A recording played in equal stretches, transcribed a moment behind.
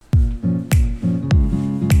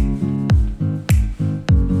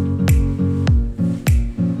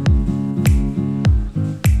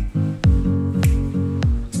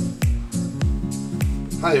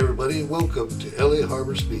everybody, and welcome to LA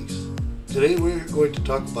Harbor Speaks. Today we're going to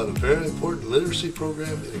talk about a very important literacy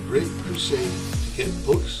program and a great crusade to get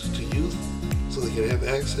books to youth so they can have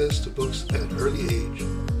access to books at an early age.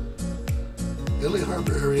 LA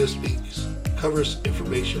Harbor Area Speaks covers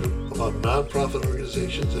information about nonprofit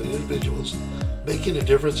organizations and individuals making a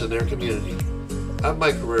difference in their community. I'm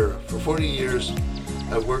Mike Herrera. For 40 years,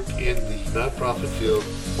 I've worked in the nonprofit field,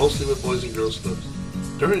 mostly with Boys and Girls Clubs.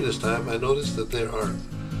 During this time, I noticed that there are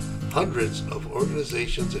hundreds of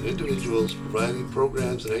organizations and individuals providing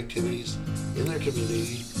programs and activities in their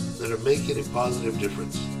community that are making a positive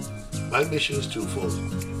difference. My mission is twofold: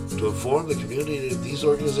 to inform the community of these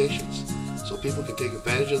organizations so people can take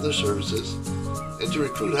advantage of their services, and to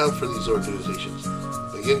recruit help for these organizations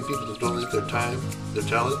by getting people to donate their time, their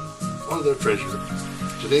talent, or their treasure.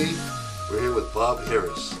 Today, we're here with Bob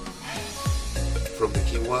Harris from the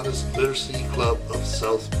Kiwanis Literacy Club of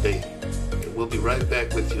South Bay. And we'll be right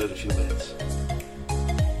back with you in a few minutes.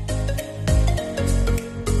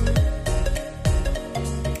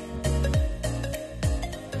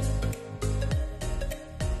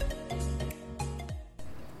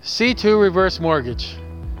 C2 reverse mortgage.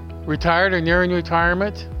 Retired or nearing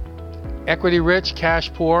retirement? Equity rich,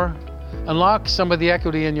 cash poor? Unlock some of the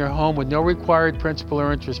equity in your home with no required principal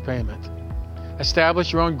or interest payment.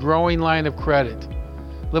 Establish your own growing line of credit.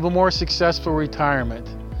 Live a more successful retirement.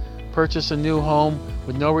 Purchase a new home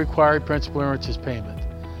with no required principal or interest payment.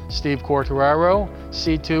 Steve Quartararo,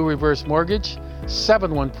 C2 Reverse Mortgage,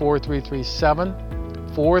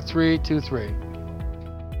 714-337-4323.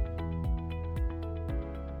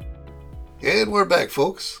 And we're back,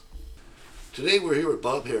 folks. Today we're here with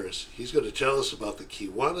Bob Harris. He's going to tell us about the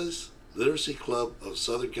Kiwanis Literacy Club of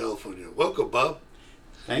Southern California. Welcome, Bob.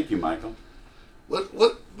 Thank you, Michael.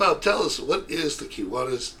 Bob, tell us, what is the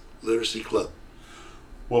Kiwanis Literacy Club?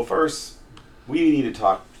 Well, first, we need to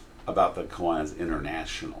talk about the Kiwanis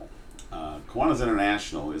International. Kiwanis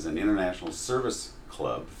International is an international service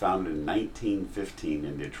club founded in 1915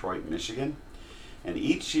 in Detroit, Michigan. And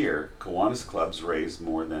each year, Kiwanis clubs raise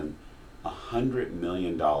more than $100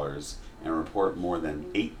 million and report more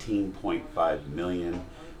than 18.5 million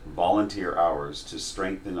volunteer hours to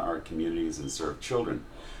strengthen our communities and serve children.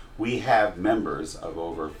 We have members of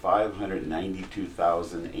over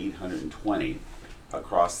 592,820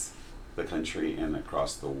 across the country and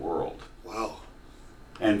across the world. Wow.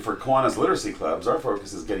 And for Kiwanis Literacy Clubs, our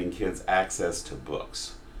focus is getting kids access to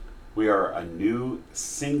books. We are a new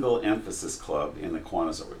single emphasis club in the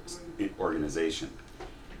Kiwanis organization.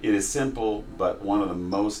 It is simple, but one of the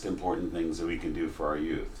most important things that we can do for our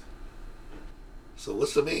youth. So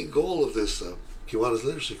what's the main goal of this Kiwanis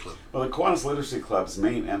Literacy Club? Well, the Kiwanis Literacy Club's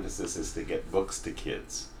main emphasis is to get books to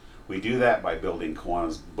kids. We do that by building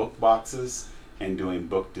Kiwanis book boxes and doing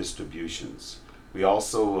book distributions. We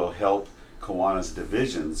also will help Kiwanis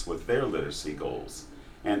divisions with their literacy goals.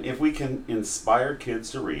 And if we can inspire kids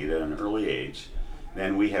to read at an early age,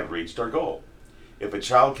 then we have reached our goal. If a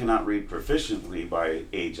child cannot read proficiently by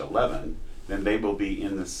age 11, then they will be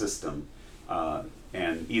in the system,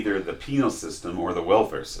 and either the penal system or the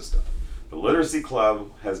welfare system. The Literacy Club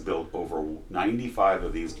has built over 95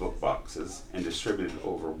 of these book boxes and distributed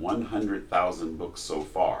over 100,000 books so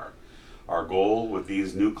far. Our goal with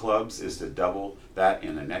these new clubs is to double that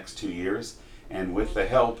in the next 2 years, and with the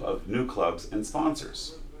help of new clubs and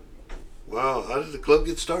sponsors. Wow, how did the club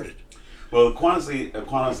get started? Well, the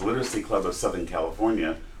Kiwanis Literacy Club of Southern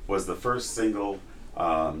California was the first single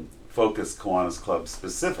focused Kiwanis club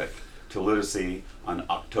specific to literacy on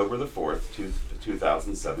October the 4th,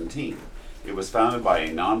 2017. It was founded by a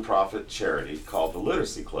nonprofit charity called the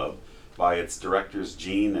Literacy Club by its directors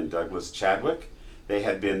Gene and Douglas Chadwick. They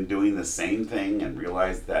had been doing the same thing and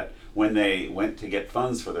realized that when they went to get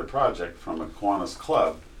funds for their project from a Kiwanis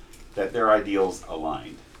club, that their ideals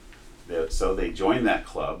aligned. So they joined that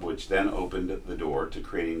club, which then opened the door to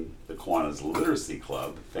creating the Kiwanis Literacy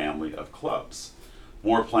Club family of clubs.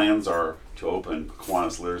 More plans are to open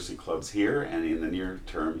Kiwanis Literacy Clubs here and in the near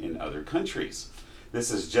term in other countries. This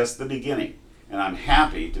is just the beginning, and I'm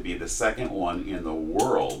happy to be the second one in the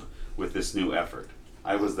world with this new effort.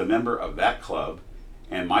 I was the member of that club,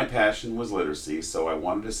 and my passion was literacy, so I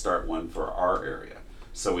wanted to start one for our area.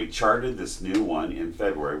 So we chartered this new one in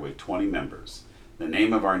February with 20 members. The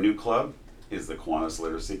name of our new club is the Kiwanis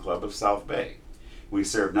Literacy Club of South Bay. We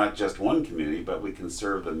serve not just one community, but we can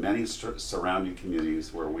serve the many surrounding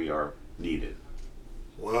communities where we are needed.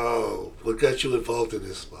 Wow, what got you involved in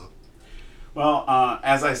this, Bob? Well,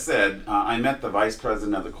 as I said, I met the vice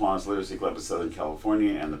president of the Kiwanis Literacy Club of Southern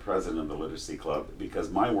California and the president of the Literacy Club because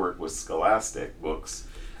my work was scholastic books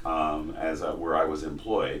where I was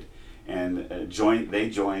employed. and they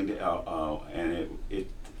joined, and it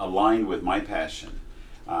aligned with my passion.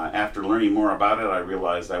 After learning more about it, I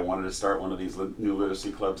realized I wanted to start one of these new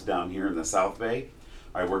literacy clubs down here in the South Bay.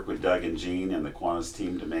 I worked with Doug and Jean and the Kiwanis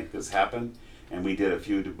team to make this happen, and we did a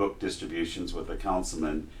few book distributions with the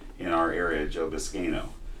councilman in our area, Joe Biscano.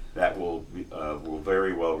 That will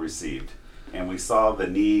very well received. And we saw the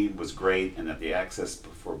need was great and that the access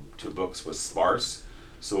to books was sparse,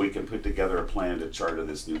 so we can put together a plan to charter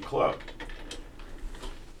this new club.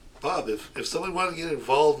 Bob, if someone wanted to get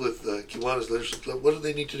involved with the Kiwanis Literacy Club, what do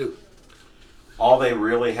they need to do? All they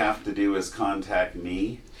really have to do is contact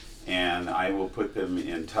me, and I will put them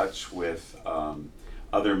in touch with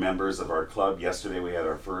other members of our club. Yesterday we had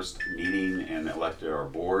our first meeting and elected our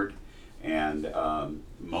board, and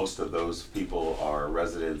most of those people are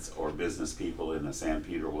residents or business people in the San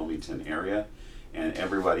Pedro Wilmington area, and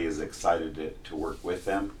everybody is excited to work with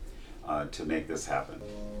them to make this happen.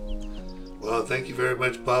 Well, thank you very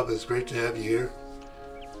much, Bob. It's great to have you here.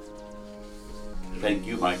 Thank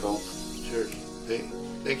you, Michael. Sure.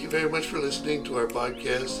 Thank you very much for listening to our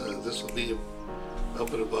podcast. This will be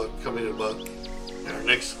coming about. Our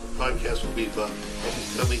next podcast will be about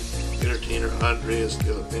upcoming entertainer Andres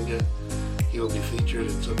de la Pena. He will be featured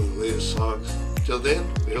in some of the latest songs. Till then,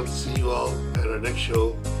 we hope to see you all at our next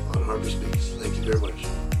show on Harbor Speaks. Thank you very much.